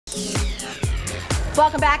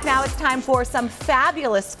Welcome back. Now it's time for some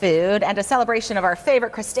fabulous food and a celebration of our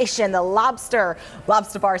favorite crustacean, the lobster.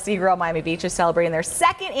 Lobster Bar Seagrill Miami Beach is celebrating their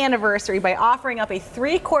second anniversary by offering up a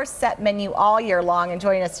 3-course set menu all year long. And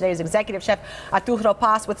joining us today is Executive Chef Arturo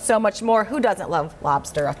Paz with so much more. Who doesn't love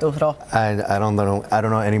lobster, Arturo? I don't know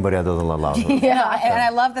anybody that doesn't love lobster. Yeah, and I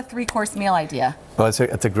love the 3-course meal idea. Well,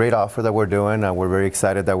 it's a great offer that we're doing. We're very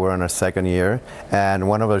excited that we're in our second year. And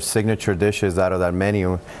one of our signature dishes out of that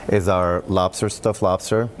menu is our lobster stuffed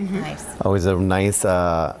lobster. Mm-hmm. Nice. Always a nice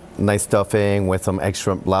stuffing with some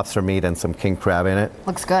extra lobster meat and some king crab in it.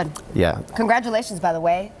 Looks good. Yeah. Congratulations, by the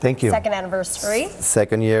way. Thank you. Second anniversary.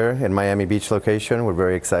 Second year in Miami Beach location. We're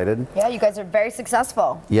very excited. Yeah, you guys are very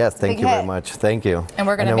successful. Yes, thank you very much. Thank you. And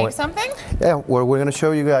we're going to make something? Yeah, we're going to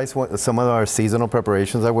show you guys some of our seasonal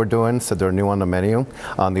preparations that we're doing. So they're new on the menu,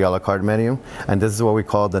 on the a la carte menu. And this is what we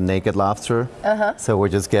call the naked lobster. So we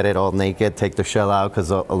just get it all naked, take the shell out,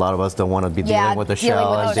 because a lot of us don't want to be dealing with the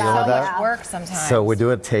shell and dealing with that. Work sometimes. So we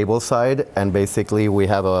do it table side, and basically we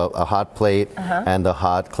have a hot plate and the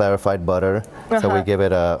hot clarified butter. So we give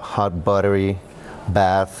it a hot buttery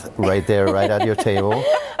bath right there, right at your table.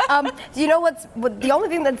 Do you know the only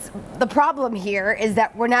thing that's the problem here is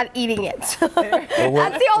that we're not eating it. That's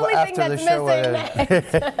the only thing that's missing.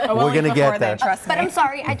 We're going to get there. But I'm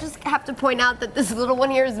sorry, I just have to point out that this little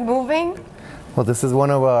one here is moving. Well, this is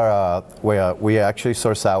one of our, we actually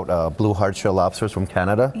source out blue hardshell lobsters from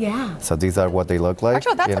Canada. Yeah. So these are what they look like.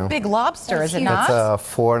 Arturo, that's a big lobster, is it not? That's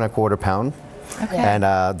 4 1/4 pound. Okay. And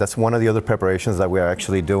that's one of the other preparations that we are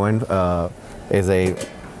actually doing, is a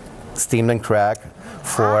steamed and cracked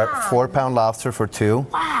 4-pound lobster for 2.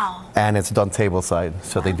 Wow. And it's done table side,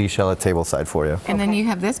 so they deshell it table side for you. And then you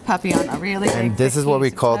have this puppy on a really big And this is what we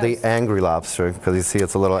call the angry lobster, because you see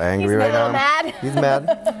it's a little angry right now. Mad. He's mad.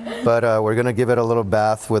 But we're going to give it a little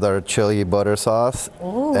bath with our chili butter sauce.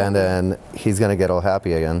 Ooh. And then he's going to get all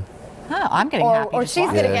happy again. Oh, I'm getting happy. Or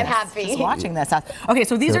she's going to get happy. Just watching this. Okay,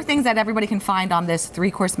 so these are things that everybody can find on this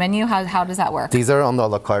 3-course menu. How does that work? These are on the a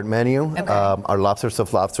la carte menu. Okay. Our lobster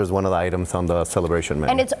stuffed lobster is one of the items on the celebration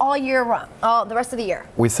menu. And it's all year round, the rest of the year?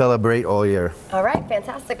 We celebrate all year. All right,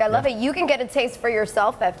 fantastic. I love it. You can get a taste for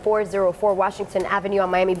yourself at 404 Washington Avenue on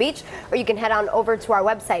Miami Beach, or you can head on over to our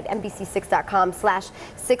website,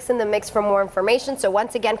 NBC6.com/6inthemix for more information. So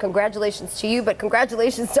once again, congratulations to you, but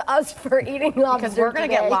congratulations to us for eating lobster. Because we're going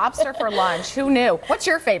to get lobster for lunch. Who knew? What's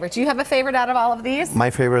your favorite? Do you have a favorite out of all of these? My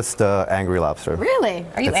favorite's the angry lobster. Really?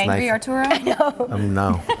 Are you angry, nice. Arturo? No.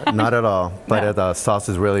 No, not at all. But the sauce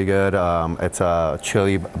is really good. It's a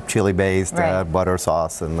chili-based butter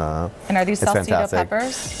sauce, and are these salsito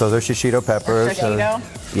peppers? Those are shishito peppers. Shishito?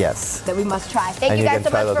 Yes. That we must try. Thank you guys so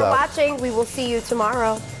much for watching. We will see you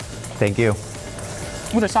tomorrow. Thank you.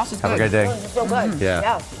 Ooh, the sauce is good. Have a great day. Oh, this is so good.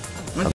 Yeah.